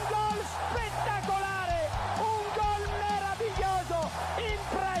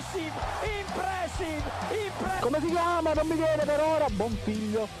come si chiama? Non mi viene per ora.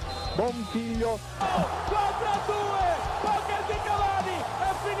 Bonfiglio. 4-2, poker di Cavani,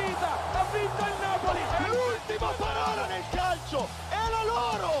 è finita, ha vinto il Napoli. L'ultima parola nel calcio è la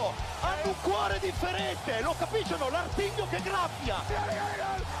loro. Hanno un cuore differente, lo capiscono, l'artiglio che graffia.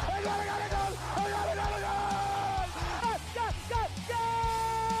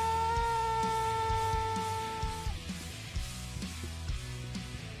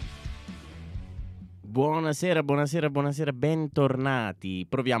 Buonasera, bentornati.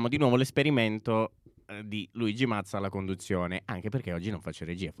 Proviamo di nuovo l'esperimento di Luigi Mazza alla conduzione, anche perché oggi non faccio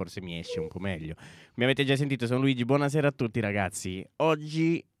regia, forse mi esce un po' meglio. Mi avete già sentito, sono Luigi, buonasera a tutti ragazzi.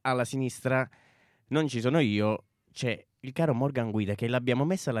 Oggi alla sinistra non ci sono io, c'è il caro Morgan Guida che l'abbiamo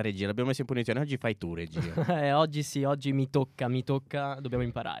messa alla regia, l'abbiamo messo in punizione. Oggi fai tu regia. Oggi sì, oggi mi tocca, dobbiamo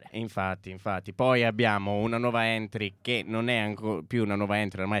imparare. Infatti, poi abbiamo una nuova entry che non è ancora più una nuova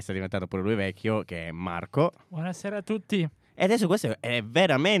entry, ormai sta diventato pure lui vecchio, che è Marco. Buonasera a tutti. E adesso questa è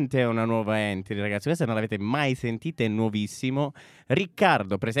veramente una nuova entry, ragazzi. Questa non l'avete mai sentita, è nuovissimo.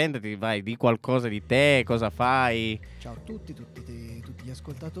 Riccardo, presentati, vai, di qualcosa di te, cosa fai? Ciao a tutti gli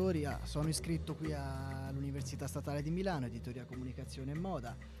ascoltatori. Sono iscritto qui all'Università Statale di Milano, editoria comunicazione e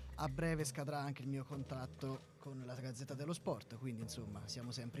moda. A breve scadrà anche il mio contratto con la Gazzetta dello Sport, quindi insomma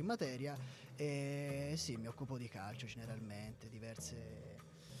siamo sempre in materia. E sì, mi occupo di calcio generalmente,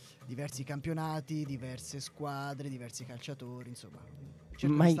 diversi campionati, diverse squadre, diversi calciatori, insomma.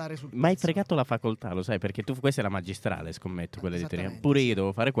 Mai fregato la facoltà, lo sai, perché tu questa è la magistrale, scommetto, quella di Torino. Pure io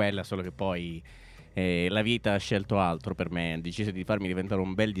devo fare quella, solo che poi la vita ha scelto altro per me, ha deciso di farmi diventare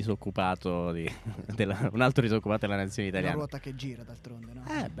un bel disoccupato un altro disoccupato della nazione italiana. Una ruota che gira d'altronde, no?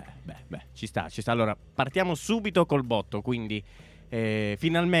 Beh, ci sta. Allora, partiamo subito col botto, quindi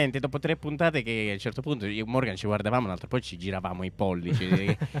finalmente dopo 3 puntate che a un certo punto io e Morgan ci guardavamo, un altro poi ci giravamo i pollici.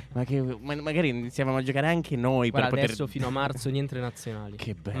 magari iniziavamo a giocare anche noi. Guarda, per poter... adesso fino a marzo niente nazionali.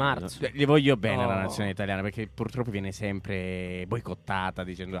 Che bello. Marzo. Gli voglio bene alla nazionale italiana, perché purtroppo viene sempre boicottata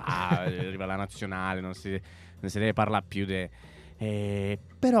dicendo arriva la nazionale, non si deve parlare più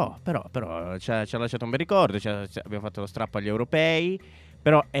però ci ha lasciato un bel ricordo, abbiamo fatto lo strappo agli europei.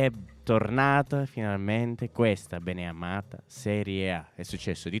 Però è tornata finalmente questa beneamata Serie A. È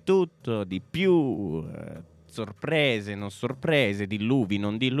successo di tutto, di più, sorprese, non sorprese, diluvi,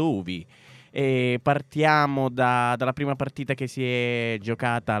 non diluvi. E partiamo dalla prima partita che si è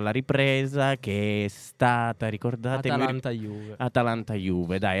giocata alla ripresa, che è stata, ricordate?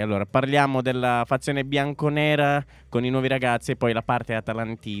 Atalanta-Juve, dai, allora parliamo della fazione bianconera con i nuovi ragazzi e poi la parte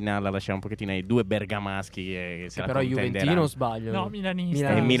atalantina la lasciamo un pochettino ai due bergamaschi che se la però Juventino o sbaglio? No, milanista.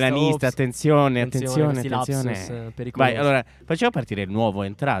 È milanista, attenzione. Vai, allora facciamo partire il nuovo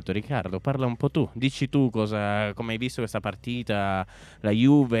entrato, Riccardo, parla un po' tu, dici tu come hai visto questa partita. La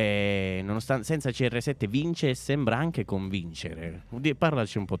Juve senza CR7 vince e sembra anche convincere.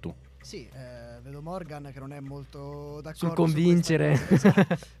 Parlaci un po' tu. Sì, vedo Morgan che non è molto d'accordo sul convincere.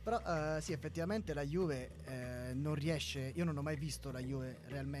 Però sì, effettivamente la Juve non riesce. Io non ho mai visto la Juve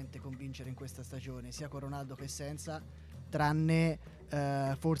realmente convincere in questa stagione, sia con Ronaldo che senza, tranne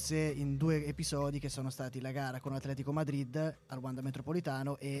forse in 2 episodi che sono stati la gara con l'Atletico Madrid al Wanda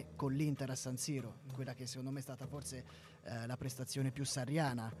Metropolitano e con l'Inter a San Siro, quella che secondo me è stata forse la prestazione più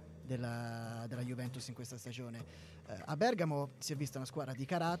sarriana della Juventus in questa stagione. A Bergamo si è vista una squadra di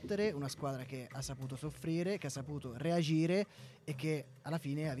carattere, una squadra che ha saputo soffrire, che ha saputo reagire e che alla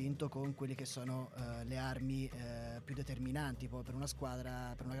fine ha vinto con quelle che sono le armi più determinanti poi per una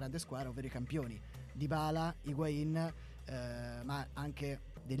grande squadra, ovvero i campioni Dybala, Higuain, ma anche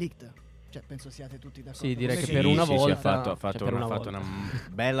De Ligt. Cioè, penso siate tutti d'accordo. Sì, direi che per una volta ha fatto una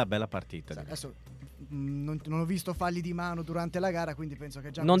bella partita. Adesso non ho visto falli di mano durante la gara, quindi penso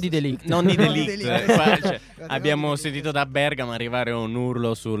che già non di De Ligt. Abbiamo sentito da Bergamo arrivare un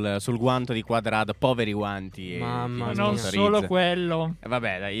urlo sul guanto di Quadrado, poveri guanti. Mamma, non solo quello.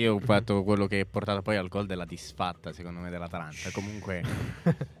 Vabbè, dai, io ho fatto quello che è portato poi al gol della disfatta, secondo me, dell'Atalanta. Comunque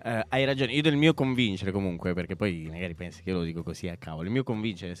hai ragione. Io del mio convincere, comunque, perché poi magari pensi che io lo dico così a cavolo. Il mio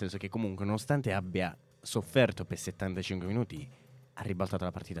convincere, nel senso che comunque, nonostante abbia sofferto per 75 minuti, ha ribaltato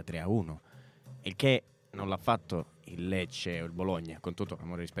la partita 3-1. Il che non l'ha fatto il Lecce o il Bologna, con tutto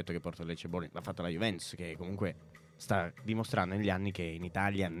l'amore e rispetto che porta il Lecce e il Bologna, l'ha fatto la Juventus, che comunque sta dimostrando negli anni che in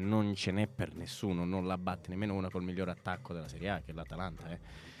Italia non ce n'è per nessuno, non la batte nemmeno una col miglior attacco della Serie A, che è l'Atalanta.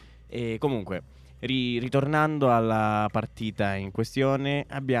 E comunque, ritornando alla partita in questione,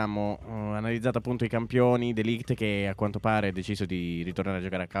 abbiamo analizzato appunto i campioni, De Ligt che a quanto pare ha deciso di ritornare a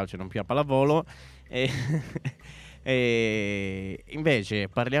giocare a calcio e non più a pallavolo. E invece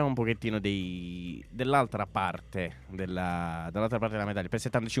parliamo un pochettino dell'altra parte dall'altra parte della medaglia. Per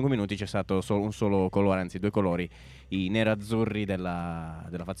 75 minuti c'è stato un solo colore, anzi 2 colori, i nerazzurri della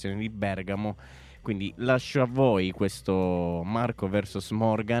fazione di Bergamo. Quindi lascio a voi, questo Marco versus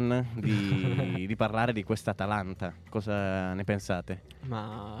Morgan, di parlare di questa Atalanta. Cosa ne pensate?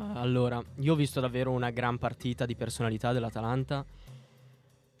 Ma allora, io ho visto davvero una gran partita di personalità dell'Atalanta,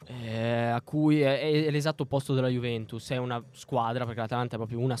 a cui è l'esatto opposto della Juventus. È una squadra, perché l'Atalanta è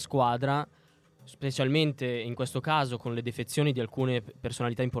proprio una squadra, specialmente in questo caso con le defezioni di alcune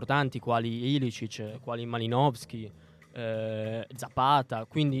personalità importanti quali Ilicic, quali Malinowski, Zapata.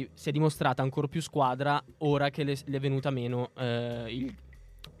 Quindi si è dimostrata ancora più squadra ora che le è venuta meno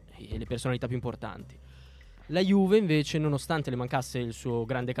le personalità più importanti. La Juve invece, nonostante le mancasse il suo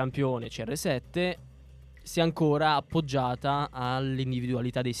grande campione CR7, si è ancora appoggiata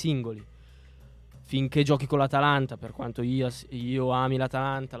all'individualità dei singoli. Finché giochi con l'Atalanta, per quanto io ami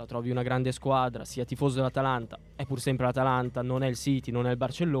l'Atalanta, la trovi una grande squadra, sia tifoso dell'Atalanta, è pur sempre l'Atalanta, non è il City, non è il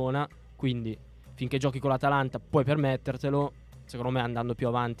Barcellona, quindi finché giochi con l'Atalanta puoi permettertelo. Secondo me, andando più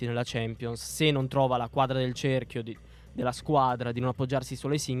avanti nella Champions, se non trova la quadra del cerchio della squadra, di non appoggiarsi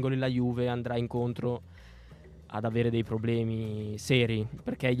solo ai singoli, la Juve andrà incontro ad avere dei problemi seri,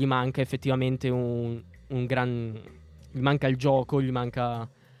 perché gli manca effettivamente gli manca il gioco, gli manca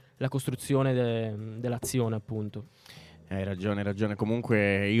la costruzione dell'azione, appunto. Hai ragione.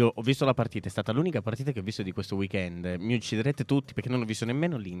 Comunque io ho visto la partita, è stata l'unica partita che ho visto di questo weekend. Mi ucciderete tutti perché non ho visto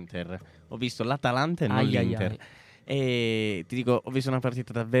nemmeno l'Inter. Ho visto l'Atalanta e non l'Inter. E ti dico, ho visto una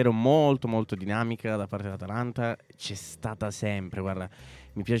partita davvero molto molto dinamica da parte dell'Atalanta. C'è stata sempre, guarda,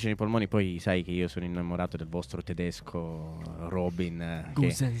 mi piacciono i polmoni. Poi sai che io sono innamorato del vostro tedesco Robin,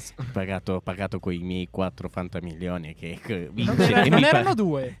 Gusens, pagato coi miei 4 fantamilioni, che Non vince. erano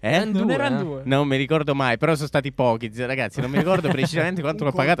 2. Non erano 2. Non mi ricordo mai, però sono stati pochi, ragazzi. Non mi ricordo precisamente quanto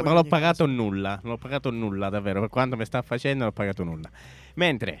l'ho pagato, ma l'ho pagato nulla. Non l'ho pagato nulla, davvero. Per quanto mi sta facendo, non l'ho pagato nulla.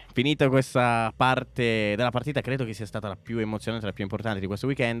 Mentre, finita questa parte della partita, credo che sia stata la più emozionante, la più importante di questo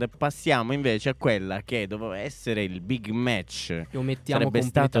weekend, passiamo invece a quella che doveva essere il big match. E omettiamo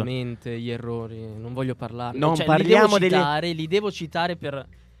completamente gli errori, non voglio parlare. Non parliamo li devo citare per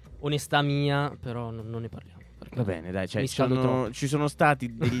onestà mia, però non ne parliamo. Va bene, dai, ci sono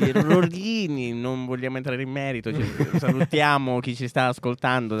stati degli errorini, non vogliamo entrare in merito. Salutiamo chi ci sta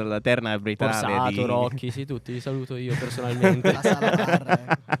ascoltando dalla terna arbitrale. Forzato, Rocchi, sì, tutti li saluto io personalmente. La sala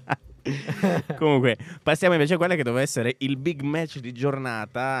bar. Comunque, passiamo invece a quella che doveva essere il big match di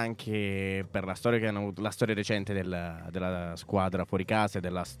giornata, anche per la storia che hanno avuto, la storia recente della squadra fuori casa e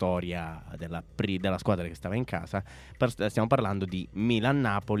della storia della squadra che stava in casa. Stiamo parlando di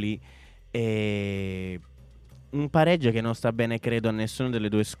Milan-Napoli, e un pareggio che non sta bene, credo, a nessuna delle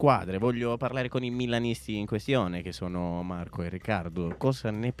due squadre. Voglio parlare con i milanisti in questione, che sono Marco e Riccardo.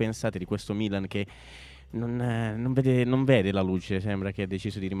 Cosa ne pensate di questo Milan che non vede la luce? Sembra che ha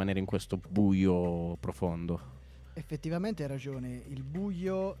deciso di rimanere in questo buio profondo. Effettivamente hai ragione, il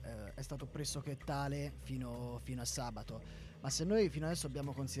buio è stato pressoché tale fino a sabato. Ma se noi fino adesso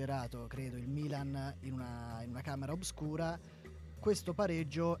abbiamo considerato, credo, il Milan in una camera oscura, questo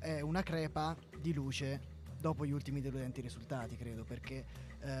pareggio è una crepa di luce dopo gli ultimi deludenti risultati, credo, perché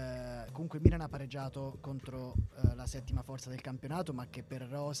comunque il Milan ha pareggiato contro la settima forza del campionato, ma che per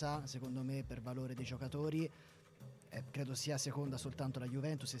rosa, secondo me, per valore dei giocatori, credo sia seconda soltanto la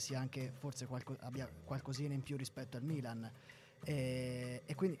Juventus, e sia anche forse abbia qualcosina in più rispetto al Milan. E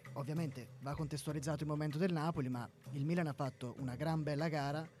quindi ovviamente va contestualizzato il momento del Napoli, ma il Milan ha fatto una gran bella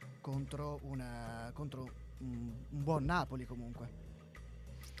gara contro un buon Napoli comunque.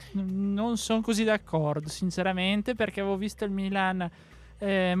 Non sono così d'accordo, sinceramente, perché avevo visto il Milan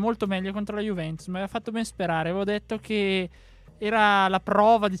molto meglio contro la Juventus. Mi aveva fatto ben sperare, avevo detto che era la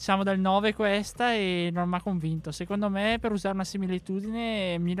prova, diciamo, del 9 questa, e non mi ha convinto. Secondo me, per usare una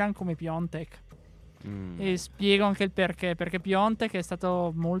similitudine, Milan come Piontek. E spiego anche il perché Piontek è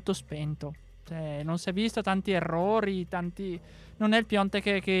stato molto spento, cioè non si è visto tanti errori, non è il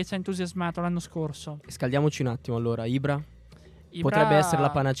Piontek che ci ha entusiasmato l'anno scorso. Scaldiamoci un attimo allora. Ibra potrebbe essere la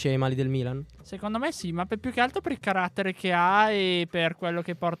panacea ai mali del Milan? Secondo me sì, ma più che altro per il carattere che ha e per quello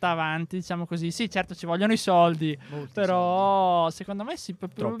che porta avanti, diciamo così. Sì, certo, ci vogliono i soldi, però secondo me sì,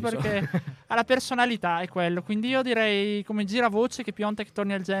 proprio perché ha la personalità, è quello. Quindi io direi, come giravoce, che Piontek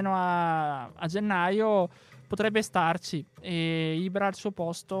torni al Genoa a gennaio potrebbe starci, e Ibra al suo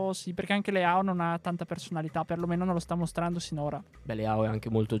posto sì, perché anche Leao non ha tanta personalità, perlomeno non lo sta mostrando sinora. Beh, Leao è anche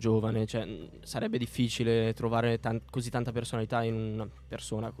molto giovane, cioè sarebbe difficile trovare così tanta personalità in una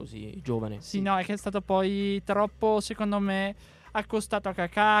persona così giovane. Sì, no, è che è stato poi troppo, secondo me, accostato a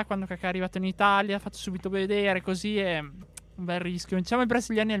Kakà, quando Kakà è arrivato in Italia, ha fatto subito vedere, così è un bel rischio. Diciamo i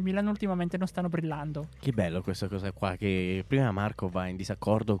brasiliani al Milan ultimamente non stanno brillando. Che bello questa cosa qua, che prima Marco va in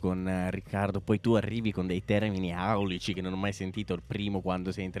disaccordo con Riccardo, poi tu arrivi con dei termini aulici che non ho mai sentito, il primo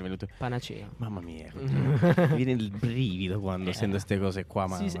quando sei intervenuto. Panacea. Mamma mia, mi viene il brivido quando sento queste cose qua.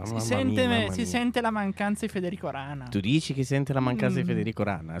 Si sente la mancanza di Federico Rana. Tu dici che sente la mancanza di Federico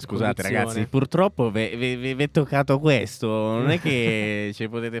Rana? Scusate Corruzione. ragazzi, purtroppo vi è toccato questo, non è che ci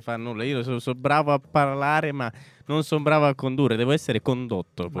potete fare nulla. Io sono bravo a parlare ma non sono bravo a condurre, devo essere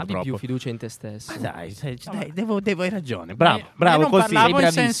condotto Ma purtroppo. di più fiducia in te stesso. Ma dai, hai ragione, bravo, Ma bravo io non così. parlavo in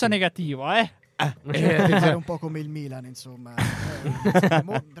bravissimo. senso negativo, È un po' come il Milan, insomma.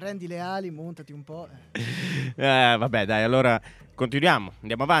 Prendi le ali, montati un po'. Vabbè, dai, allora continuiamo,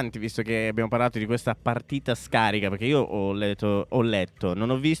 andiamo avanti, visto che abbiamo parlato di questa partita scarica, perché io ho letto, non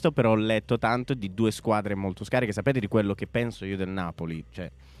ho visto, però ho letto tanto di due squadre molto scariche. Sapete di quello che penso io del Napoli? Cioè,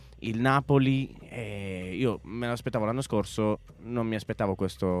 il Napoli, io me lo aspettavo l'anno scorso, non mi aspettavo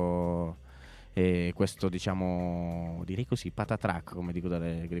questo diciamo, direi così, patatrack, come dico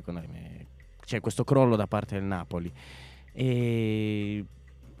dalle greco, cioè questo crollo da parte del Napoli. E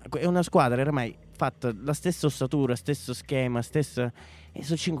è una squadra ormai fatta la stessa ossatura, stesso schema, e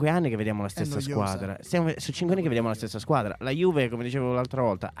sono 5 anni che vediamo la stessa noiosa. squadra. Sono 5 anni che vediamo la stessa squadra. La Juve, come dicevo l'altra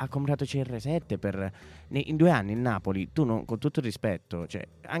volta, ha comprato CR7 in 2 anni. Il Napoli, con tutto il rispetto, cioè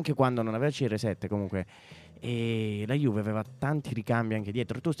anche quando non aveva CR7 comunque, e la Juve aveva tanti ricambi anche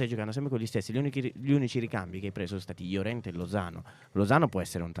dietro. Tu stai giocando sempre con gli stessi. Gli unici ricambi che hai preso sono stati Llorente e Lozano. Lozano può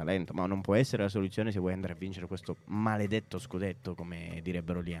essere un talento, ma non può essere la soluzione se vuoi andare a vincere questo maledetto scudetto, come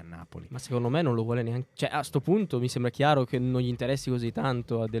direbbero lì a Napoli. Ma secondo me non lo vuole neanche. Cioè, a sto punto mi sembra chiaro che non gli interessi così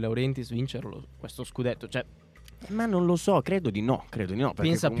tanto a De Laurentiis vincerlo questo scudetto. Cioè, Ma non lo so, credo di no. Pensa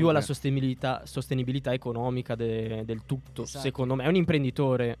pensa più alla sostenibilità economica del tutto. Esatto. Secondo me è un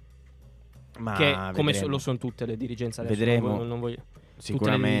imprenditore che, come vedremo. lo sono tutte le dirigenze adesso. Vedremo. Non voglio,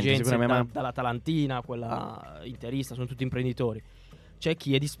 Sicuramente, tutte le dirigenze, ma dall'Atalantina, quella interista, sono tutti imprenditori. C'è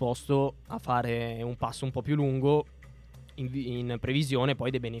chi è disposto a fare un passo un po' più lungo in previsione poi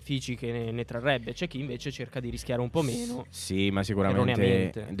dei benefici che ne trarrebbe. C'è chi invece cerca di rischiare un po' meno. Sì, ma sicuramente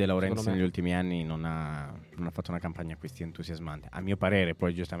Erroneamente, De Laurentiis secondo me. negli ultimi anni non ha fatto una campagna acquisti entusiasmante. A mio parere,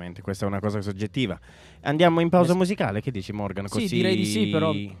 poi giustamente questa è una cosa soggettiva. Andiamo in pausa musicale, che dici Morgan? Così... Sì, direi di sì,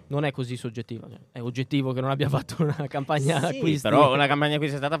 però non è così soggettiva. È oggettivo che non abbia fatto una campagna Sì, acquisti. però una campagna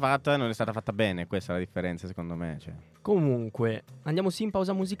acquisti è stata fatta e non è stata fatta bene. Questa è la differenza secondo me, cioè. Comunque, andiamo sì in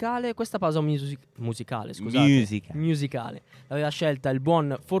pausa musicale. Questa pausa musicale, scusate. Musicale. L'aveva scelta il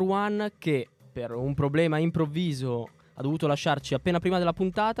buon 4One, che per un problema improvviso ha dovuto lasciarci appena prima della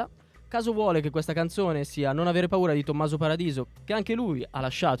puntata. Caso vuole che questa canzone sia Non avere paura di Tommaso Paradiso, che anche lui ha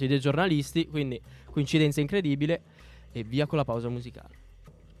lasciato i dei giornalisti, quindi coincidenza incredibile. E via con la pausa musicale.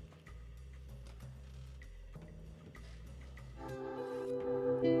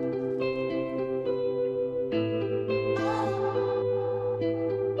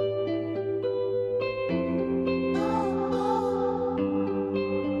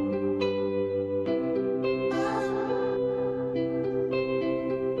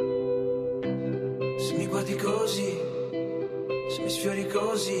 Se mi guardi così, se mi sfiori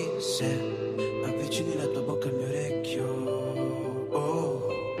così, se avvicini la tua bocca al mio orecchio, oh,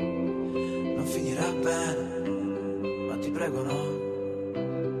 non finirà bene, ma ti prego non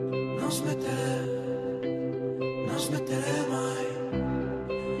smettere mai.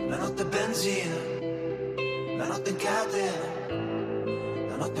 La notte è benzina, la notte in catena,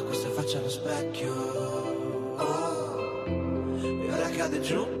 la notte ha questa faccia allo specchio, oh, e ora cade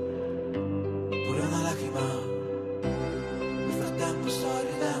giù pure una lacrima, nel frattempo sto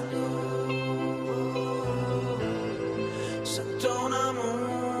ridendo. Sento una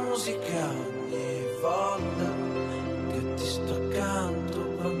musica ogni volta che ti sto accanto,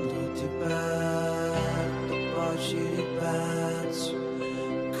 quando ti perdo poi ci ripenso,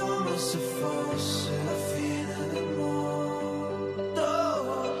 come se fosse la fine del mondo.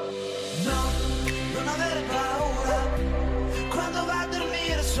 No, non avere paura quando vai a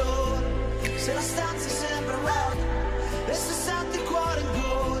dormire solo, se la stanza sembra vuota e se senti il cuore in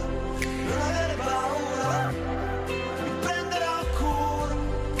gola. Non avere paura, mi prenderò cura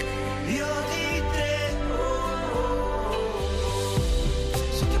io di te.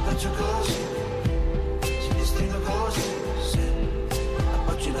 Se ti abbraccio così, se ti stringo così, se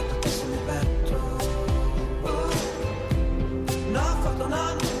appoggi la tua testa nel petto, no, ho fatto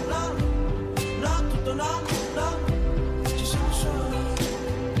no, tutto no, ci siamo solo noi.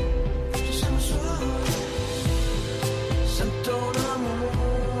 Sento una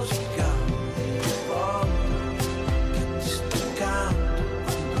musica che ti sto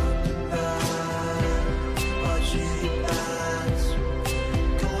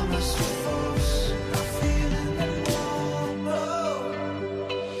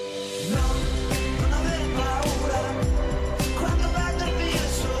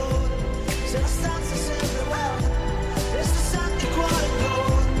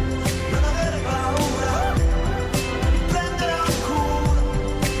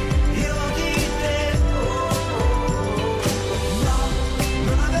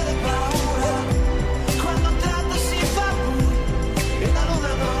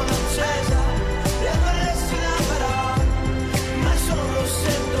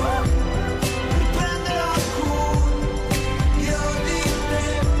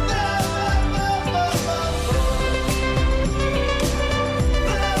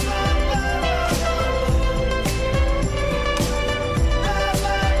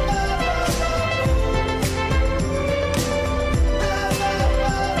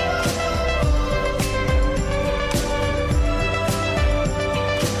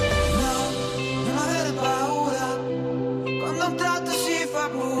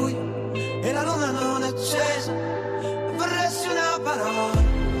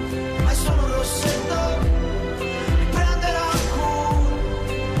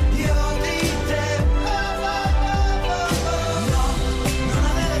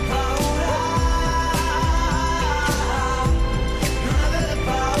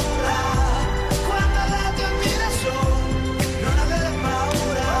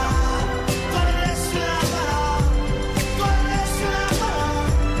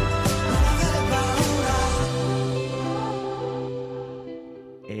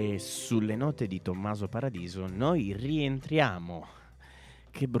note di Tommaso Paradiso noi rientriamo.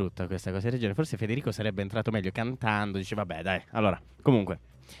 Che brutta questa cosa del genere. Forse Federico sarebbe entrato meglio cantando. Dice vabbè dai. Allora, comunque,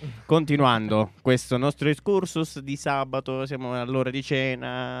 continuando questo nostro excursus di sabato, siamo all'ora di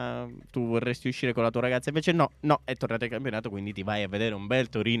cena. Tu vorresti uscire con la tua ragazza, invece no, è tornato il campionato, quindi ti vai a vedere un bel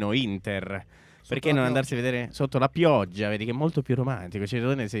Torino-Inter. Perché non andarsi a vedere sotto la pioggia? Vedi che è molto più romantico. Cioè,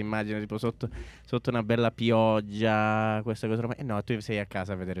 tu ne sei immagina tipo sotto una bella pioggia, questa cosa romantica. No, tu sei a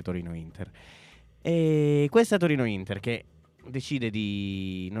casa a vedere Torino-Inter. E questa Torino-Inter che decide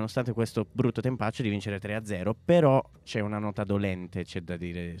di, nonostante questo brutto tempaccio, di vincere 3-0. Però c'è una nota dolente, c'è da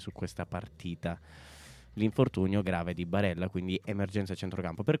dire, su questa partita. L'infortunio grave di Barella, quindi emergenza a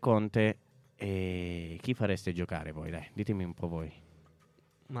centrocampo per Conte. E chi fareste giocare voi? Dai, ditemi un po' voi.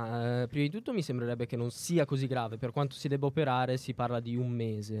 Ma prima di tutto mi sembrerebbe che non sia così grave. Per quanto si debba operare si parla di un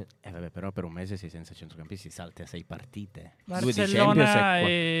mese. Vabbè, però per un mese sei senza centrocampisti, salti a 6 partite. 2 di Barcellona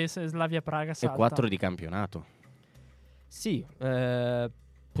Champions e Slavia Praga e salta. 4 di campionato. Sì, poteva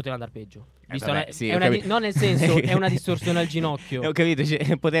andare peggio. Visto vabbè, sì, è ho una capito. no, nel senso, è una distorsione al ginocchio. Ho capito,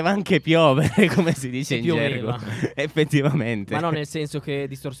 cioè, poteva anche piovere, come si dice in Pioveva. gergo. Effettivamente. Ma no, nel senso che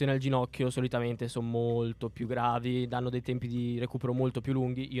distorsioni al ginocchio solitamente sono molto più gravi, danno dei tempi di recupero molto più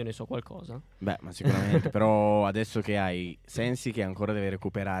lunghi. Io ne so qualcosa. Beh, ma sicuramente. Però adesso che hai Sensi che ancora deve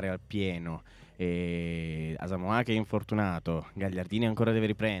recuperare al pieno, e Asamoah che è infortunato, Gagliardini ancora deve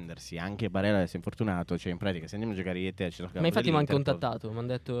riprendersi, anche Barella adesso è infortunato, cioè in pratica se andiamo a giocare io e te al centrocampo Ma infatti mi hanno dell'Inter, contattato, mi hanno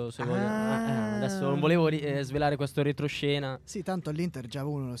detto se Ah. voglio. Adesso non volevo svelare questo retroscena. Sì, tanto all'Inter già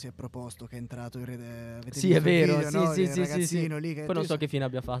uno si è proposto che è entrato in rete. Avete Sì, visto è vero, il video, no? sì, Il sì, sì, ragazzino sì. lì che Poi non so che fine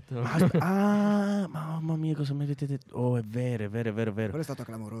abbia fatto. Mamma mia, cosa mi avete detto? Oh, è vero. Quello è stato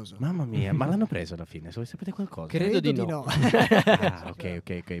clamoroso. Mamma mia, ma l'hanno preso alla fine? Se sapete qualcosa? Credo di no. Ah,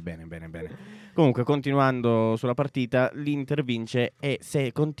 ok, bene. Comunque, continuando sulla partita, l'Inter vince e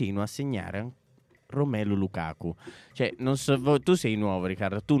se continua a segnare Romelu Lukaku. Cioè, non so, tu sei nuovo,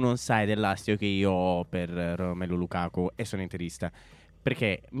 Riccardo, tu non sai dell'astio che io ho per Romelu Lukaku e sono interista.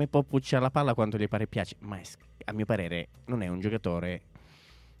 Perché me può pucciare la palla quanto gli pare piace, ma a mio parere non è un giocatore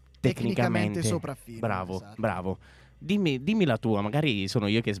tecnicamente sopraffino. bravo, Esatto. bravo. Dimmi la tua, magari sono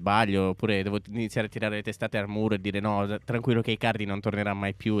io che sbaglio, oppure devo iniziare a tirare le testate al muro e dire no, tranquillo che Icardi non tornerà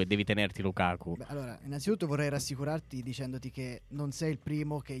mai più e devi tenerti Lukaku. Beh, allora, innanzitutto vorrei rassicurarti dicendoti che non sei il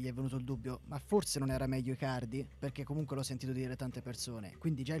primo che gli è venuto il dubbio, ma forse non era meglio Icardi, perché comunque l'ho sentito dire tante persone.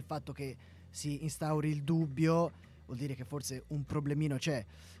 Quindi già il fatto che si instauri il dubbio vuol dire che forse un problemino c'è.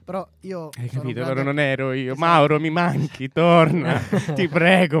 Però io Hai sono un capito? grande- Allora non ero io. Esatto. Mauro, mi manchi, torna. Ti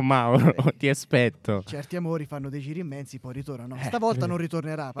prego, Mauro, ti aspetto. Certi amori fanno dei giri immensi, poi ritornano. Eh. Stavolta non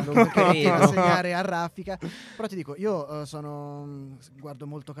ritornerà, perché continua a Credo. segnare a raffica. Però ti dico, io guardo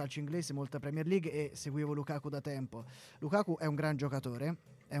molto calcio inglese, molta Premier League e seguivo Lukaku da tempo. Lukaku è un gran giocatore,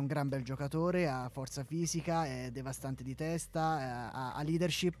 è un gran bel giocatore, ha forza fisica, è devastante di testa, ha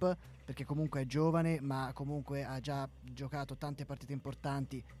leadership, perché comunque è giovane, ma comunque ha già giocato tante partite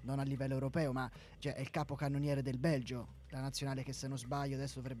importanti, non a livello europeo, ma è il capocannoniere del Belgio, la nazionale che se non sbaglio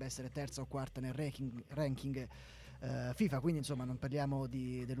adesso dovrebbe essere terza o quarta nel ranking FIFA, quindi insomma non parliamo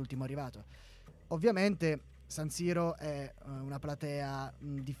dell'ultimo arrivato. Ovviamente San Siro è una platea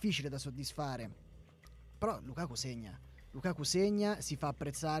difficile da soddisfare, però Lukaku segna, si fa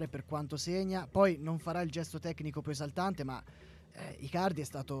apprezzare per quanto segna, poi non farà il gesto tecnico più esaltante, ma Icardi è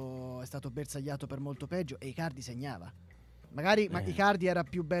stato bersagliato per molto peggio e Icardi segnava. Magari Icardi era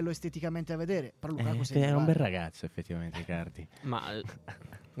più bello esteticamente a vedere, però Lukaku segnava. Era un bel ragazzo, effettivamente, Icardi. Ma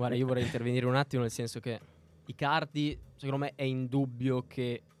guarda, io vorrei intervenire un attimo, nel senso che Icardi, secondo me, è indubbio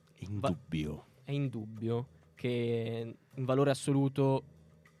che in valore assoluto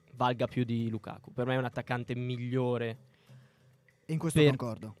valga più di Lukaku. Per me è un attaccante migliore. In questo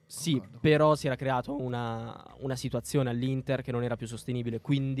concordo. Sì, però si era creato una situazione all'Inter che non era più sostenibile,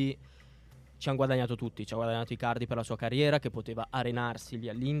 quindi ci hanno guadagnato tutti. Ci ha guadagnato Icardi per la sua carriera, che poteva arenarsi lì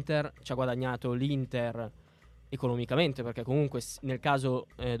all'Inter, ci ha guadagnato l'Inter economicamente, perché comunque nel caso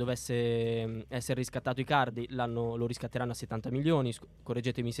dovesse essere riscattato Icardi lo riscatteranno a 70 milioni,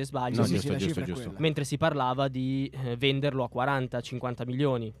 correggetemi se sbaglio. No, Sì, giusto, la giusto, cifra è giusto. quella. Mentre si parlava di venderlo a 40-50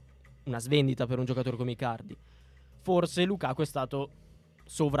 milioni, una svendita per un giocatore come Icardi. Forse Lukaku è stato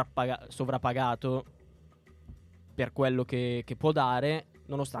sovrappagato per quello che può dare,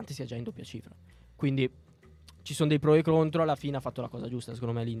 nonostante sia già in doppia cifra. Quindi ci sono dei pro e contro, alla fine ha fatto la cosa giusta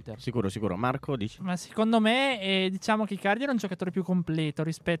secondo me l'Inter. Sicuro. Marco, dici? Ma secondo me diciamo che Icardi era un giocatore più completo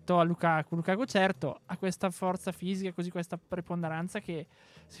rispetto a Lukaku. Lukaku certo ha questa forza fisica, così questa preponderanza che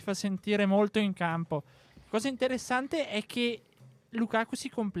si fa sentire molto in campo. La cosa interessante è che Lukaku si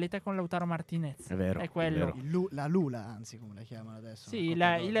completa con Lautaro Martinez. È vero, È quello. è vero. La Lula, anzi, come la chiamano adesso. Sì,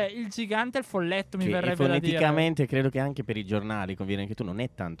 una coppa il gigante e il folletto mi Che verrebbe da dire. foneticamente credo che anche per i giornali conviene anche tu, non è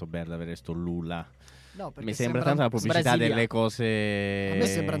tanto bello avere sto Lula. No, perché Mi sembra tanto la pubblicità Brasilia. delle cose. A me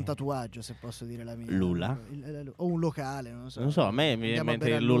sembra un tatuaggio, se posso dire la mia. Lula? O un locale, non lo so. Non so, a me mi viene in Andiamo a mente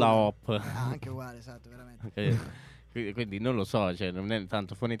bere il a Lula Hop. Ah, anche uguale, esatto, veramente. Quindi non lo so, cioè, non è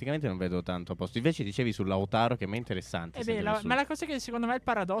tanto foneticamente non vedo tanto a posto. Invece dicevi su Lautaro che mi è interessante. Ma la cosa che secondo me è il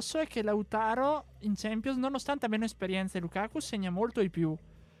paradosso è che Lautaro in Champions, nonostante abbia meno esperienza di Lukaku, segna molto di più.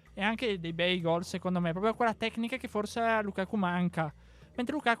 E anche dei bei gol, secondo me. Proprio quella tecnica che forse a Lukaku manca.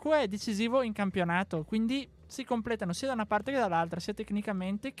 Mentre Lukaku è decisivo in campionato. Quindi si completano sia da una parte che dall'altra, sia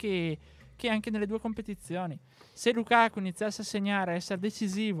tecnicamente che anche nelle due competizioni. Se Lukaku iniziasse a segnare e essere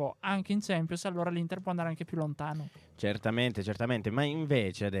decisivo anche in Champions, allora l'Inter può andare anche più lontano. Certamente, certamente. Ma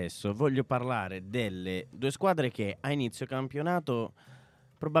invece adesso voglio parlare delle due squadre che a inizio campionato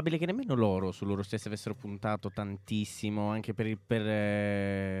probabile che nemmeno loro su loro stessi avessero puntato tantissimo, anche perché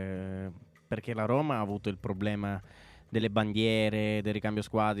la Roma ha avuto il problema delle bandiere, del ricambio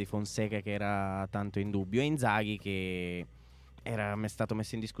squadre, Fonseca che era tanto in dubbio, e Inzaghi che era stato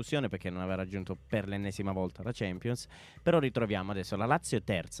messo in discussione perché non aveva raggiunto per l'ennesima volta la Champions. Però ritroviamo adesso la Lazio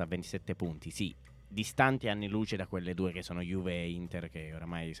terza a 27 punti, sì, distanti anni luce da quelle due che sono Juve e Inter, che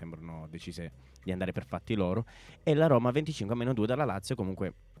oramai sembrano decise di andare per fatti loro, e la Roma 25 a meno 2 dalla Lazio,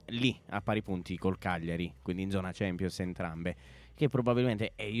 comunque lì a pari punti col Cagliari, quindi in zona Champions entrambe, che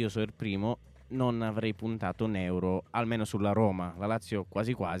probabilmente, e io sono il primo, non avrei puntato un euro almeno sulla Roma. La Lazio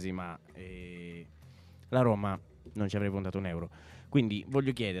quasi quasi, ma la Roma non ci avrei puntato un euro. Quindi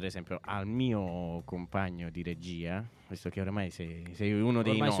voglio chiedere, esempio, al mio compagno di regia, visto che ormai sei uno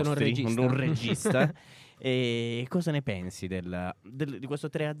dei Ormai sono un nostri, regista. un regista, e cosa ne pensi di questo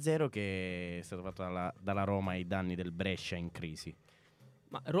 3-0 che è stato fatto dalla Roma ai danni del Brescia in crisi?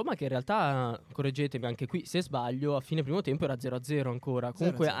 Ma Roma che in realtà, correggetemi anche qui se sbaglio, a fine primo tempo era 0-0 ancora.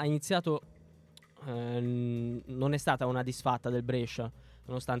 Comunque 0-0. ha iniziato, non è stata una disfatta del Brescia,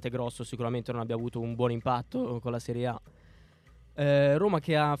 nonostante Grosso sicuramente non abbia avuto un buon impatto con la Serie A. Roma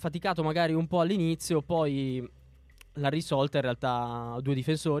che ha faticato magari un po' all'inizio, poi l'ha risolta in realtà due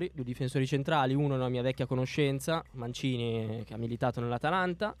difensori centrali, uno è una mia vecchia conoscenza, Mancini, che ha militato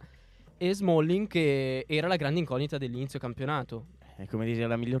nell'Atalanta, e Smalling che era la grande incognita dell'inizio campionato. È come dire,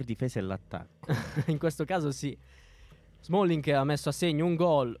 la miglior difesa è l'attacco. In questo caso sì. Smalling che ha messo a segno un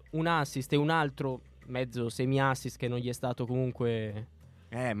gol, un assist e un altro mezzo semi-assist che non gli è stato comunque...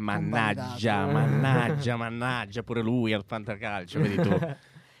 Mannaggia, pure lui al fantacalcio, vedi tu.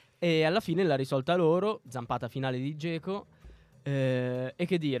 E alla fine l'ha risolta loro, zampata finale di Dzeko. E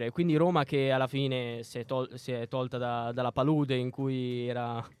che dire, quindi Roma che alla fine si è tolta dalla palude in cui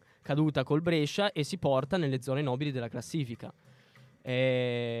era caduta col Brescia e si porta nelle zone nobili della classifica.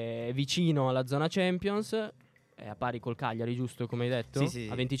 È vicino alla zona Champions, è a pari col Cagliari, giusto come hai detto? Sì.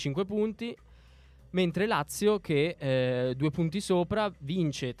 A 25 punti. Mentre Lazio che 2 punti sopra,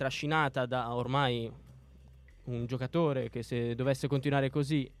 vince trascinata da ormai un giocatore che se dovesse continuare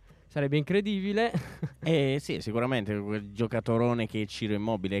così sarebbe incredibile. Sì, sicuramente quel giocatorone che è Ciro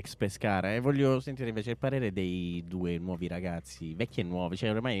Immobile, ex Pescara. E voglio sentire invece il parere dei due nuovi ragazzi, vecchi e nuovi.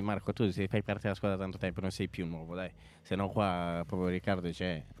 Cioè ormai Marco, tu se fai parte della squadra da tanto tempo non sei più nuovo, dai. Se no qua proprio Riccardo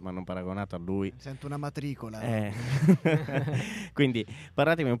c'è, ma non paragonato a lui. Sento una matricola. Quindi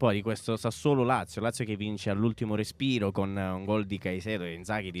parlatemi un po' di questo Sassuolo-Lazio che vince all'ultimo respiro con un gol di Caicedo, e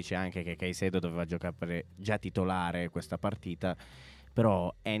Inzaghi dice anche che Caicedo doveva giocare già titolare questa partita,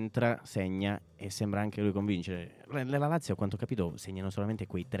 però entra, segna e sembra anche lui convincere. La Lazio, a quanto ho capito, segnano solamente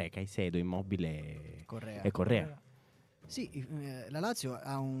quei tre: Caicedo, Immobile e Correa. Sì, la Lazio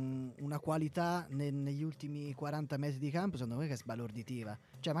ha una qualità negli ultimi 40 metri di campo, secondo me, che è sbalorditiva.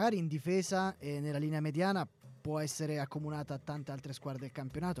 Cioè magari in difesa e nella linea mediana può essere accomunata a tante altre squadre del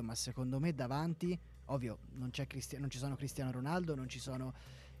campionato, ma secondo me davanti, ovvio, non ci sono Cristiano Ronaldo, non ci sono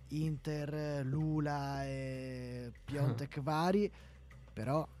Inter, Lula e Piontek vari,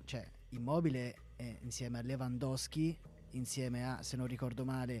 però cioè, Immobile è insieme a Lewandowski, insieme a, se non ricordo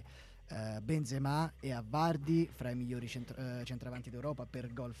male, Benzema e a Vardy fra i migliori centravanti d'Europa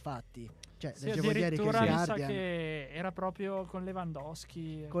per gol fatti. Cioè, Sì, leggevo ieri che il addirittura mi sa Guardian che era proprio con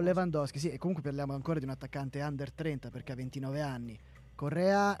Lewandowski. sì, e comunque parliamo ancora di un attaccante under 30 perché ha 29 anni.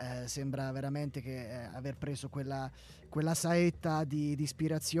 Correa sembra veramente che aver preso quella saetta di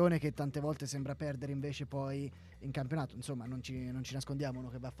ispirazione che tante volte sembra perdere invece poi in campionato. Insomma, non ci nascondiamo, uno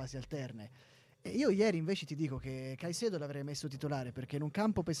che va a fasi alterne. E io ieri invece ti dico che Caicedo l'avrei messo titolare, perché in un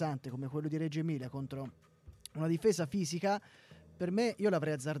campo pesante come quello di Reggio Emilia contro una difesa fisica Per me, io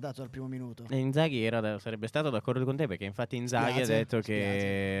l'avrei azzardato al primo minuto. E Inzaghi sarebbe stato d'accordo con te, perché infatti Inzaghi Spiace, ha detto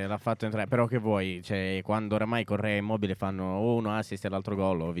che l'ha fatto entrare. Però che vuoi, cioè, quando oramai Correa e Immobile fanno o uno assist e l'altro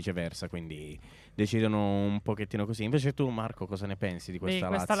gol o viceversa, quindi decidono un pochettino così. Invece tu, Marco, cosa ne pensi di questa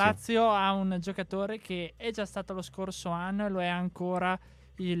Questa Lazio? Lazio ha un giocatore che è già stato lo scorso anno e lo è ancora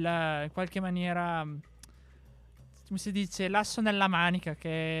in qualche maniera, come si dice, l'asso nella manica,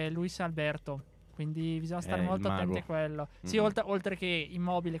 che è Luis Alberto. Quindi bisogna stare Il molto mago. attenti a quello. Sì, Mhm. oltre che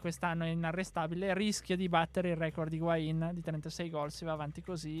Immobile quest'anno è inarrestabile, rischia di battere il record di Higuain di 36 gol se va avanti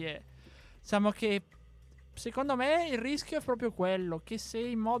così. E diciamo che secondo me il rischio è proprio quello, che se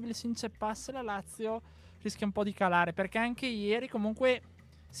Immobile si inceppasse la Lazio rischia un po' di calare, perché anche ieri comunque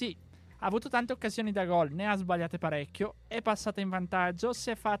sì, ha avuto tante occasioni da gol, ne ha sbagliate parecchio, è passata in vantaggio, si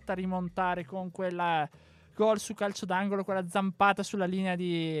è fatta rimontare con quella gol su calcio d'angolo, quella zampata sulla linea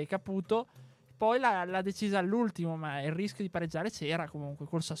di Caputo. Poi l'ha decisa all'ultimo, ma il rischio di pareggiare c'era comunque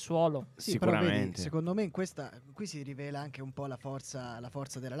col Sassuolo. Sì, però vedi, Sicuramente. secondo me qui si rivela anche un po' la forza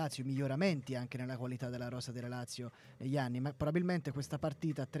della Lazio, i miglioramenti anche nella qualità della rosa della Lazio negli anni, ma probabilmente questa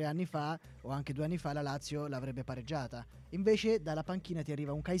partita 3 anni fa o anche 2 anni fa la Lazio l'avrebbe pareggiata. Invece dalla panchina ti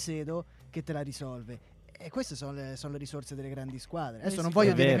arriva un Caicedo che te la risolve. E queste sono le risorse delle grandi squadre. Adesso non sì,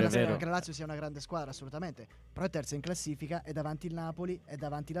 voglio è dire vero, che è vero. che la Lazio sia una grande squadra, assolutamente, però è terza in classifica, è davanti il Napoli, è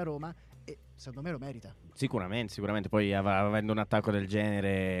davanti la Roma e secondo me lo merita. Sicuramente. Poi avendo un attacco del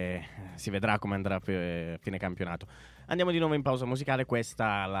genere si vedrà come andrà a fine campionato. Andiamo di nuovo in pausa musicale.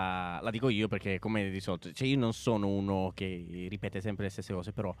 Questa la dico io, perché come di solito, cioè, io non sono uno che ripete sempre le stesse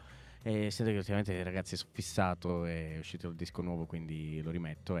cose, però sento che ultimamente, ragazzi, sono fissato, è uscito il disco nuovo, quindi lo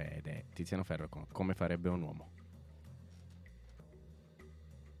rimetto, ed è Tiziano Ferro con Come farebbe un uomo.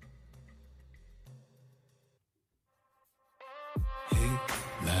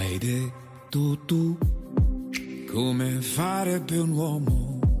 L'hai detto tu, come farebbe un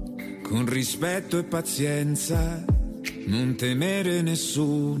uomo, con rispetto e pazienza, non temere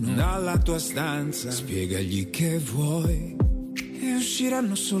nessuno dalla tua stanza. Spiegagli che vuoi e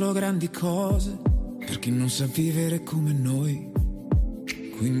usciranno solo grandi cose per chi non sa vivere come noi.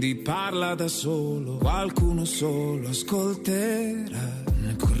 Quindi parla da solo, qualcuno solo ascolterà.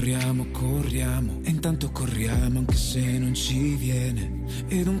 Corriamo, e intanto corriamo anche se non ci viene.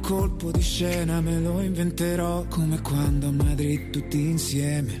 Ed un colpo di scena me lo inventerò, come quando a Madrid tutti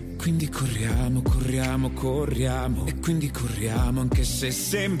insieme. Quindi corriamo, e quindi corriamo anche se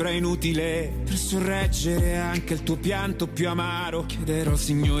sembra inutile. Per sorreggere anche il tuo pianto più amaro, chiederò al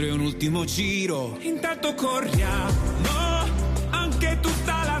Signore un ultimo giro. Intanto corriamo anche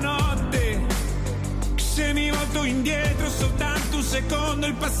tutta la notte. Se mi volto indietro soltanto un secondo,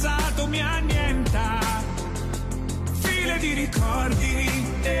 il passato mi annienta. File di ricordi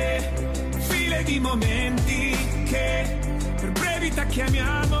e file di momenti che per brevità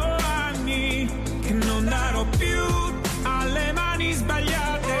chiamiamo anni, che non darò più alle mani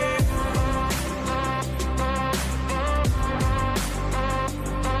sbagliate.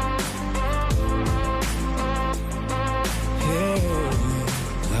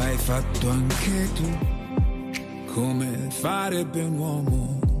 L'hai fatto anche tu, come farebbe un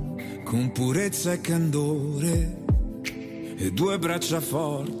uomo, con purezza e candore, e 2 braccia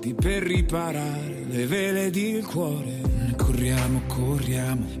forti per riparare le vele del cuore. Corriamo,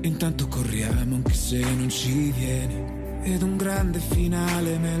 e intanto corriamo anche se non ci viene. Ed un grande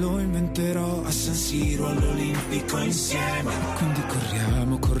finale me lo inventerò a San Siro, all'Olimpico insieme. Quindi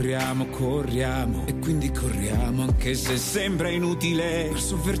corriamo, e quindi corriamo anche se sembra inutile, per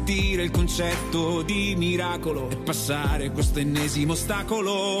sovvertire il concetto di miracolo e passare questo ennesimo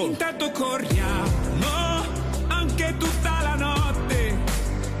ostacolo. Intanto corriamo anche tutta la notte.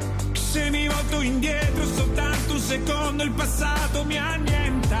 Se mi volto indietro soltanto un secondo, il passato mi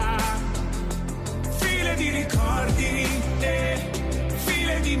annienta. File di ricordi e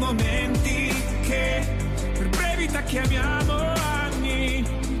file di momenti che per brevità chiamiamo anni,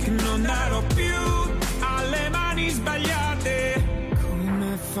 che non darò più alle mani sbagliate.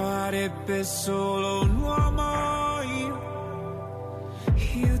 Come farebbe solo un uomo,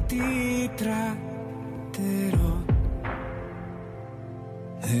 io ti tratterò.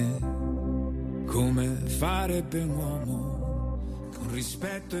 Come farebbe un uomo, con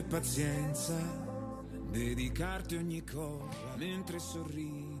rispetto e pazienza, dedicarti ogni cosa mentre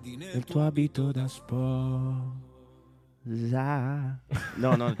sorridi nel tuo abito da sposa.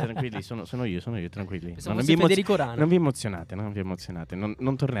 No, tranquilli, sono io, tranquilli. Pensavo Non fosse vi Federico Rana. non vi emozionate,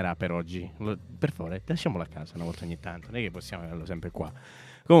 non tornerà per oggi. Per favore, lasciamolo a casa una volta ogni tanto, non è che possiamo averlo sempre qua.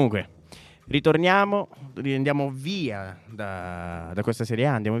 Comunque, ritorniamo, andiamo via da questa Serie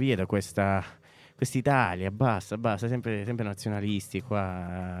A, andiamo via da questa quest'Italia, basta, sempre nazionalisti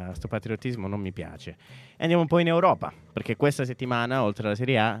qua, sto patriottismo non mi piace. E andiamo un po' in Europa, perché questa settimana, oltre alla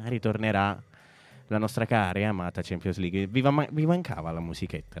Serie A, ritornerà la nostra cara e amata Champions League. Vi mancava la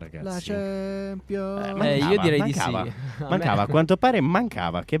musichetta, ragazzi? La Champions. Io direi di mancava, sì. Mancava, a quanto pare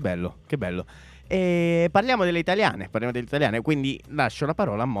mancava, che bello. E parliamo delle italiane, quindi lascio la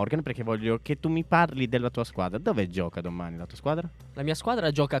parola a Morgan perché voglio che tu mi parli della tua squadra. Dove gioca domani la tua squadra? La mia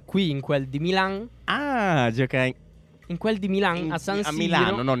squadra gioca qui in quel di Milan. Ah, gioca In quel di Milan, a San Siro. a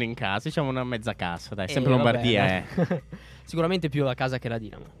Milano, non in casa, diciamo una mezza casa, dai, sempre vabbè, Lombardia, dai. Sicuramente più la casa che la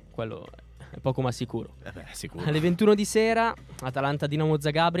Dinamo, quello è poco ma sicuro. Sicuro. Alle 21 di sera, Atalanta-Dinamo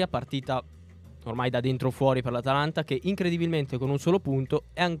Zagabria, partita ormai da dentro o fuori per l'Atalanta, che incredibilmente con un solo punto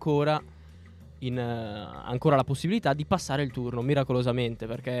è ancora la possibilità di passare il turno, miracolosamente,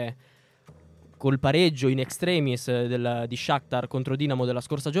 perché col pareggio in extremis di Shakhtar contro Dinamo della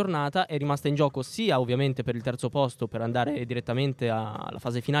scorsa giornata è rimasta in gioco sia ovviamente per il terzo posto per andare direttamente alla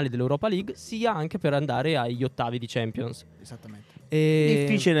fase finale dell'Europa League, sia anche per andare agli ottavi di Champions. Esattamente.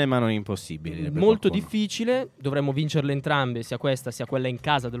 Difficile ma non impossibile. Molto difficile, dovremmo vincerle entrambe, sia questa sia quella in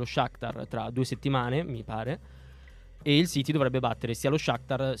casa dello Shakhtar tra 2 settimane, mi pare, e il City dovrebbe battere sia lo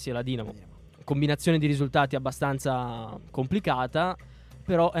Shakhtar sia la Dinamo. Combinazione di risultati abbastanza complicata,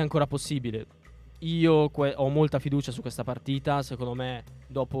 però è ancora possibile. Io ho molta fiducia su questa partita. Secondo me,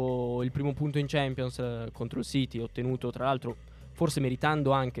 dopo il primo punto in Champions contro il City, ottenuto tra l'altro forse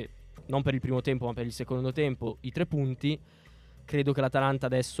meritando anche, non per il primo tempo ma per il secondo tempo, i 3 punti, credo che l'Atalanta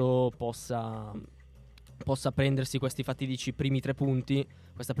adesso possa prendersi questi fatidici primi 3 punti,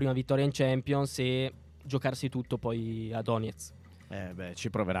 questa prima vittoria in Champions, e giocarsi tutto poi a Donetsk. Ci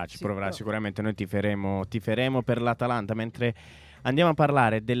proverà però sicuramente. Noi tiferemo per l'Atalanta, mentre andiamo a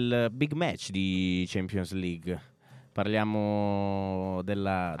parlare del big match di Champions League. Parliamo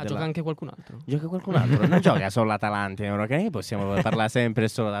della... Gioca anche qualcun altro? Gioca qualcun altro? Non gioca solo l'Atalanta in Eurocup, possiamo parlare sempre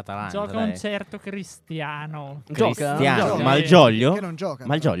solo d'Atalanta. Gioca dai. un certo Cristiano. Gioca? Cristiano, Gioca. Malgioglio? Che non gioca.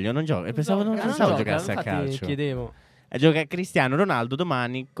 Malgioglio non gioca. Pensavo non Gioca. pensavo Non giocasse a infatti calcio. chiedevo. Gioca Cristiano Ronaldo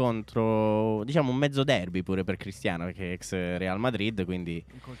domani contro, diciamo, un mezzo derby pure per Cristiano, perché è ex Real Madrid, quindi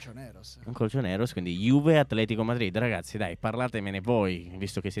Un Colchoneros. un Colchoneros, quindi Juve Atletico Madrid. Ragazzi, dai, parlatemene voi,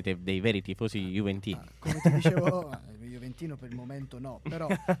 visto che siete dei veri tifosi juventini. Come ti dicevo, il Juventino per il momento no, però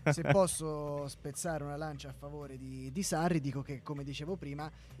se posso spezzare una lancia a favore di Sarri, dico che, come dicevo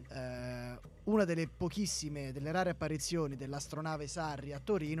prima, una delle rare apparizioni dell'astronave Sarri a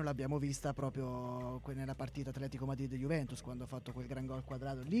Torino l'abbiamo vista proprio nella partita Atletico Madrid-Juventus, quando ha fatto quel gran gol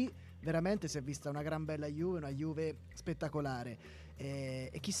quadrato. Lì veramente si è vista una gran bella Juve, una Juve spettacolare,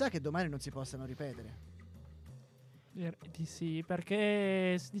 e chissà che domani non si possano ripetere. Di sì,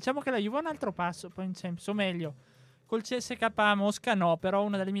 perché diciamo che la Juve ha un altro passo poi in Champions, o meglio, col CSK a Mosca no, però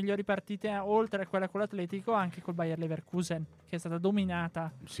una delle migliori partite, oltre a quella con l'Atletico, anche col Bayer Leverkusen, che è stata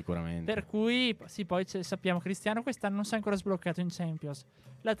dominata. Sicuramente. Per cui, sì, poi sappiamo, Cristiano quest'anno non si è ancora sbloccato in Champions.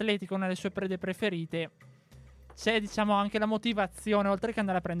 L'Atletico è una delle sue prede preferite. C'è, diciamo, anche la motivazione, oltre che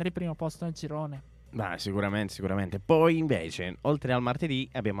andare a prendere il primo posto nel girone. Sicuramente. Poi invece, oltre al martedì,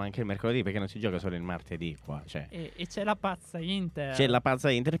 abbiamo anche il mercoledì, perché non si gioca solo il martedì qua. Cioè. E c'è la pazza Inter. C'è la pazza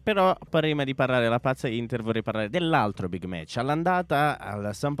Inter, però prima di parlare della pazza Inter vorrei parlare dell'altro big match. All'andata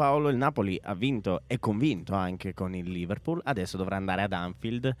al San Paolo il Napoli ha vinto e convinto anche con il Liverpool. Adesso dovrà andare ad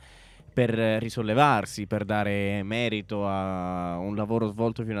Anfield per risollevarsi, per dare merito a un lavoro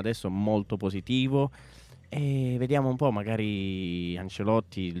svolto fino adesso molto positivo. E vediamo un po', magari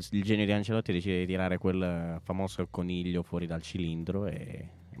Ancelotti, il genio di Ancelotti decide di tirare quel famoso coniglio fuori dal cilindro e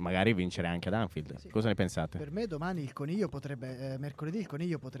magari vincere anche ad Anfield. Sì. Cosa ne pensate? Per me domani mercoledì il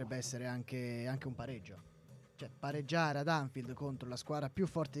coniglio potrebbe essere anche un pareggio. Cioè, pareggiare ad Anfield contro la squadra più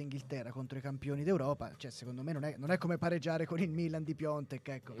forte d'Inghilterra, contro i campioni d'Europa, cioè, secondo me non è come pareggiare con il Milan di Piontek,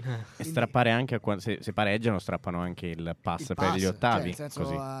 ecco. E Quindi, strappare anche se pareggiano, strappano anche il pass il per pass, gli ottavi. cioè, nel senso,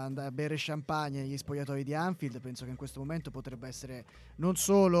 così. andare a bere champagne negli spogliatoi di Anfield, penso che in questo momento potrebbe essere non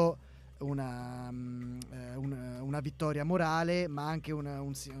solo una vittoria morale, ma anche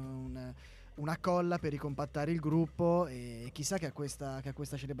una colla per ricompattare il gruppo, e chissà che a questa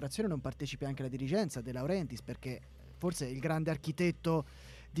celebrazione non partecipi anche la dirigenza De Laurentiis, perché forse il grande architetto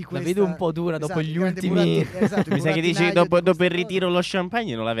di questa... La vedo un po' dura dopo gli il grande ultimi... esatto, Mi sa che dici burattinaio dopo di questa il cosa. ritiro lo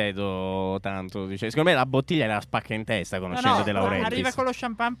champagne non la vedo tanto. Dice, secondo me la bottiglia la spacca in testa conoscendo De Laurentiis. Arriva con lo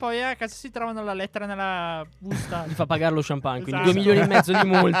champagne, poi a casa si trovano la lettera nella busta. Gli fa pagare lo champagne, quindi Esatto. 2 milioni e mezzo di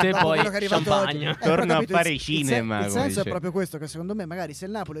multe, Dopo poi quello che è arrivato oggi. champagne. Torna però a capito, fare il cinema, il come senso dice. è proprio questo, che secondo me magari se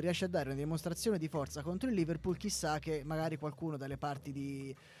il Napoli riesce a dare una dimostrazione di forza contro il Liverpool, chissà che magari qualcuno dalle parti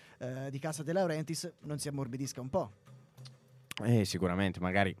di casa De Laurentiis non si ammorbidisca un po'. Sicuramente,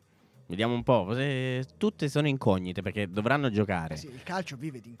 magari Vediamo un po'. Tutte sono incognite perché dovranno giocare. Sì, il calcio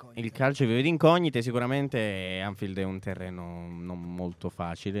vive di incognite. Il calcio vive di incognite. Sicuramente Anfield è un terreno non molto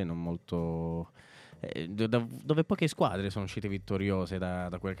facile, non molto dove poche squadre sono uscite vittoriose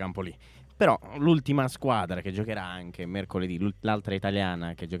da quel campo lì. Però l'ultima squadra che giocherà anche mercoledì, l'altra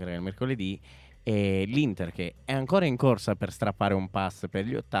italiana che giocherà il mercoledì, è l'Inter, che è ancora in corsa per strappare un pass per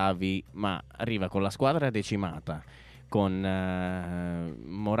gli ottavi, ma arriva con la squadra decimata, con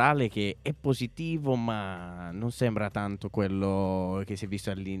morale che è positivo ma non sembra tanto quello che si è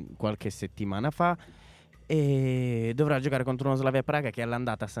visto qualche settimana fa, e dovrà giocare contro uno Slavia Praga che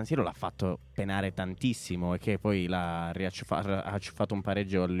all'andata a San Siro l'ha fatto penare tantissimo e che poi ha acciuffato un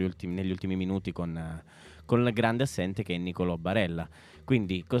pareggio negli ultimi minuti con il grande assente che è Nicolò Barella.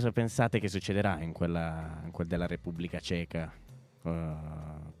 Quindi cosa pensate che succederà in quel della Repubblica Ceca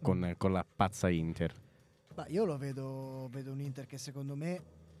con la pazza Inter? Io lo vedo un Inter che secondo me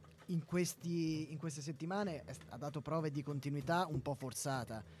in queste settimane ha dato prove di continuità un po'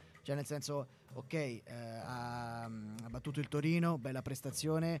 forzata, cioè nel senso, ok, ha battuto il Torino, bella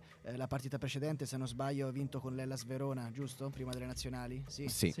prestazione, la partita precedente se non sbaglio ha vinto con l'Hellas Verona, giusto? Prima delle nazionali? Sì.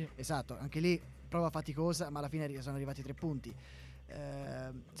 Esatto, anche lì prova faticosa ma alla fine sono arrivati 3 punti.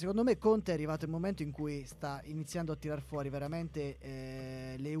 Secondo me Conte è arrivato il momento in cui sta iniziando a tirar fuori veramente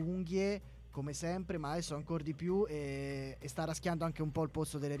le unghie come sempre, ma adesso ancora di più, e sta raschiando anche un po' il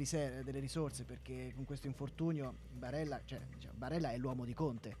pozzo delle risorse, perché con questo infortunio Barella è l'uomo di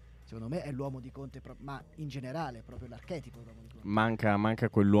Conte, secondo me è l'uomo di Conte, ma in generale proprio l'archetipo dell'uomo di Conte. Manca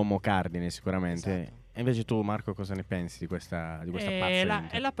quell'uomo cardine sicuramente. Esatto. E invece tu, Marco, cosa ne pensi di questa pazza?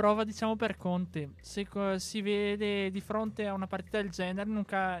 È la prova, diciamo, per Conte. Se si vede di fronte a una partita del genere in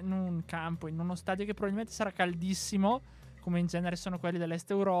un campo, in uno stadio che probabilmente sarà caldissimo, come in genere sono quelli dell'Est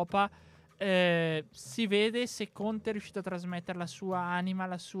Europa, si vede se Conte è riuscito a trasmettere la sua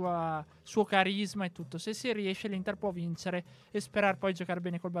anima, suo carisma e tutto. Se si riesce, l'Inter può vincere e sperare poi di giocare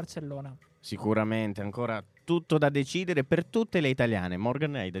bene col Barcellona. Sicuramente, ancora tutto da decidere per tutte le italiane.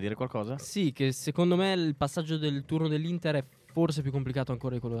 Morgan, hai da dire qualcosa? Sì, che secondo me il passaggio del turno dell'Inter è forse più complicato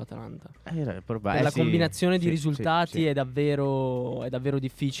ancora di quello dell'Atalanta. La combinazione di risultati è davvero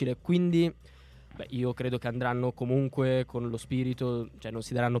difficile, quindi io credo che andranno comunque con lo spirito, cioè non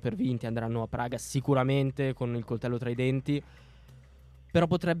si daranno per vinti, andranno a Praga sicuramente con il coltello tra i denti. Però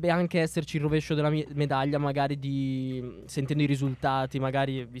potrebbe anche esserci il rovescio della medaglia, magari sentendo i risultati,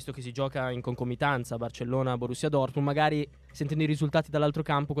 magari visto che si gioca in concomitanza Barcellona, Borussia Dortmund, magari sentendo i risultati dall'altro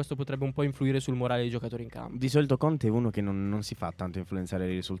campo questo potrebbe un po' influire sul morale dei giocatori in campo. Di solito Conte è uno che non si fa tanto influenzare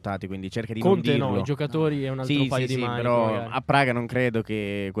dai risultati, quindi cerca di Conte non dirlo. No, i giocatori è un altro paio di mani. Però magari. a Praga non credo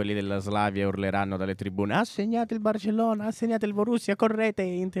che quelli della Slavia urleranno dalle tribune: ha segnato il Barcellona, ha segnato il Borussia, correte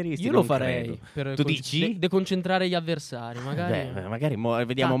interisti. Io non lo farei credo. Tu dici? Deconcentrare gli avversari, magari. Magari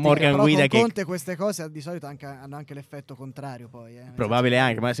vediamo Infatti, Morgan però guida con che Conte queste cose di solito hanno anche l'effetto contrario poi. probabile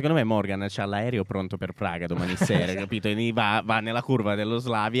anche, ma secondo me Morgan c'ha l'aereo pronto per Praga domani sera, capito? E va nella curva dello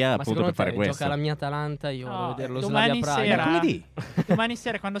Slavia Ma appunto per fare questo. gioca la mia Atalanta, io vado a vedere lo domani Slavia Praga. sera. Mercoledì. Domani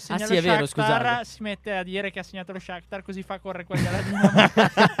sera quando segna sì, lo è vero, Shakhtar scusate. si mette a dire che ha segnato lo Shakhtar, così fa correre quelli della Dinamo.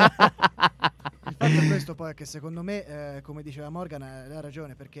 Il fatto è questo poi, che secondo me, come diceva Morgan, ha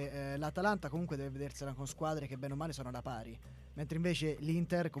ragione, perché l'Atalanta comunque deve vedersela con squadre che bene o male sono alla pari, mentre invece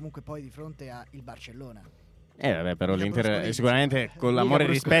l'Inter comunque poi di fronte ha il Barcellona. Però Liga l'Inter Bruscolini, sicuramente con Liga l'amore e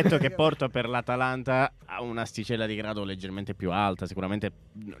il Bruscolini. rispetto che porta per l'Atalanta ha un'asticella di grado leggermente più alta. Sicuramente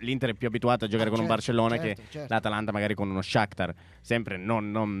l'Inter è più abituato a giocare con un Barcellona che l'Atalanta magari con uno Shakhtar, sempre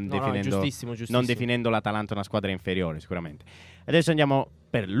non giustissimo. definendo l'Atalanta una squadra inferiore sicuramente. Adesso andiamo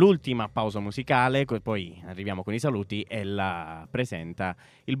per l'ultima pausa musicale, poi arriviamo con i saluti e la presenta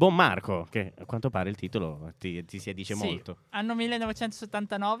il buon Marco, che a quanto pare il titolo ti si addice molto. Anno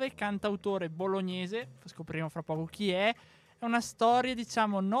 1979, cantautore bolognese, scopriremo fra poco chi è. È una storia,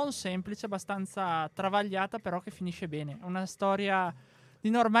 diciamo, non semplice, abbastanza travagliata, però che finisce bene. È una storia di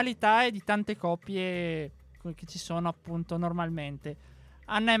normalità e di tante coppie che ci sono appunto normalmente.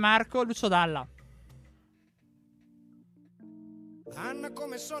 Anna e Marco, Lucio Dalla. Anna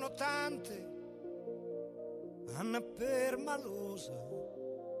come sono tante, Anna permalosa,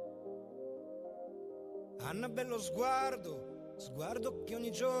 Anna bello sguardo che ogni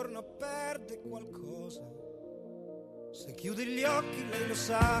giorno perde qualcosa. Se chiudi gli occhi lei lo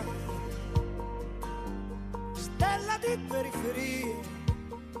sa, stella di periferia.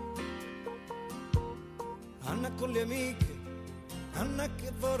 Anna con le amiche, Anna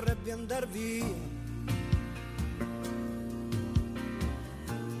che vorrebbe andar via.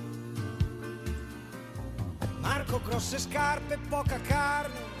 Marco grosse scarpe, poca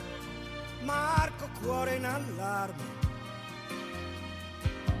carne, Marco cuore in allarme.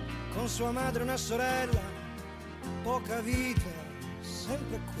 con sua madre e una sorella, poca vita,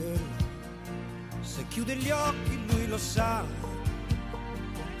 sempre quella. Se chiude gli occhi lui lo sa,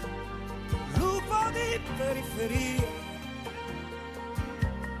 lupo di periferia.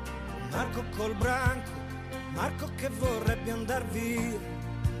 Marco col branco, Marco che vorrebbe andar via.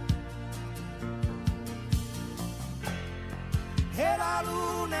 E la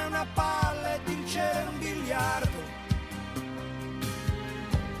luna è una palla ed il cielo è un biliardo.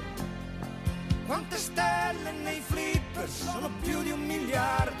 Quante stelle nei flipper, sono più di 1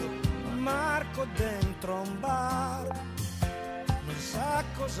 miliardo. Marco dentro a un bar non sa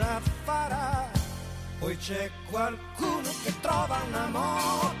cosa farà. Poi c'è qualcuno che trova una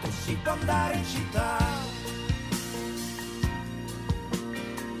moto e si può andare in città.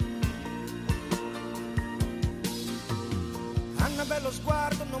 Anna bello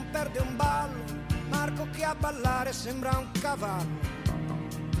sguardo, non perde un ballo. Marco che a ballare sembra un cavallo.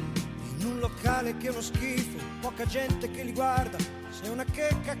 In un locale che è uno schifo, poca gente che li guarda. Sei una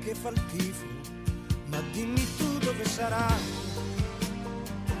checca che fa il tifo. Ma dimmi tu dove sarà,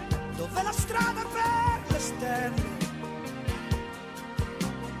 dov'è la strada per le stelle.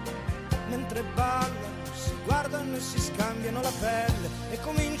 Mentre ballano, si guardano e si scambiano la pelle e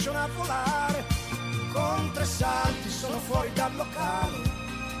cominciano a volare. Con 3 salti sono fuori dal locale,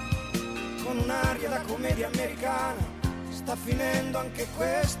 con un'aria da commedia americana. Sta finendo anche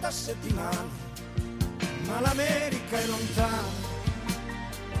questa settimana, ma l'America è lontana,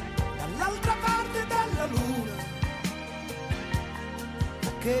 dall'altra parte della luna,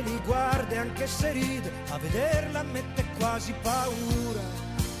 che li guarda e anche se ride, a vederla mette quasi paura.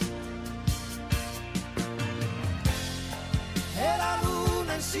 E la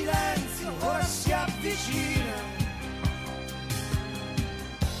luna in silenzio ora si avvicina,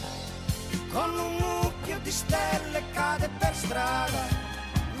 con un mucchio di stelle cade per strada.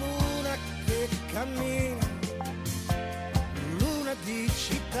 Luna che cammina, luna di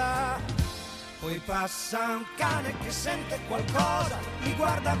città. Poi passa un cane che sente qualcosa, li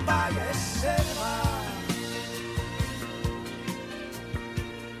guarda, abbaia e se ne va.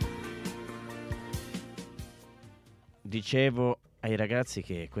 Dicevo ai ragazzi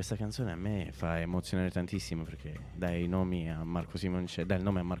che questa canzone a me fa emozionare tantissimo perché dà il nome a Marco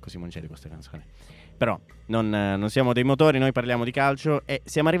Simoncelli questa canzone. Però non siamo dei motori, noi parliamo di calcio e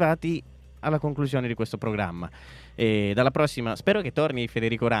siamo arrivati alla conclusione di questo programma. E dalla prossima spero che torni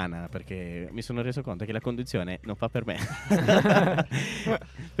Federico Rana, perché mi sono reso conto che la conduzione non fa per me.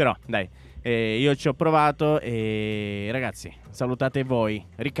 Però dai, io ci ho provato e ragazzi, salutate voi.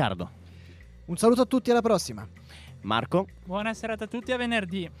 Riccardo, Un saluto a tutti, alla prossima. Marco, Buona serata a tutti, a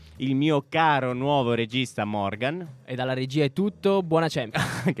venerdì. il mio caro nuovo regista Morgan. E dalla regia è tutto, buona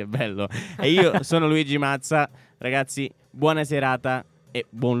Champions. Che bello. E io sono Luigi Mazza. Ragazzi, buona serata e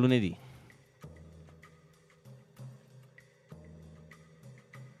buon lunedì.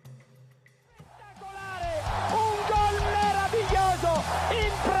 Un gol meraviglioso,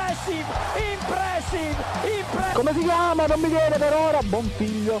 impressive. Come si chiama? Non mi viene per ora. Buon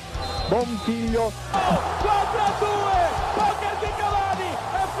figlio. 4-2, poker di Cavani,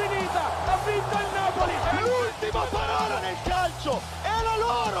 è finita, ha vinto il Napoli. L'ultima parola nel calcio è la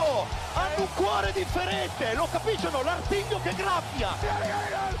loro. Hanno un cuore differente, lo capiscono? L'artiglio che graffia.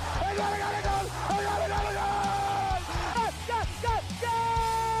 Gol!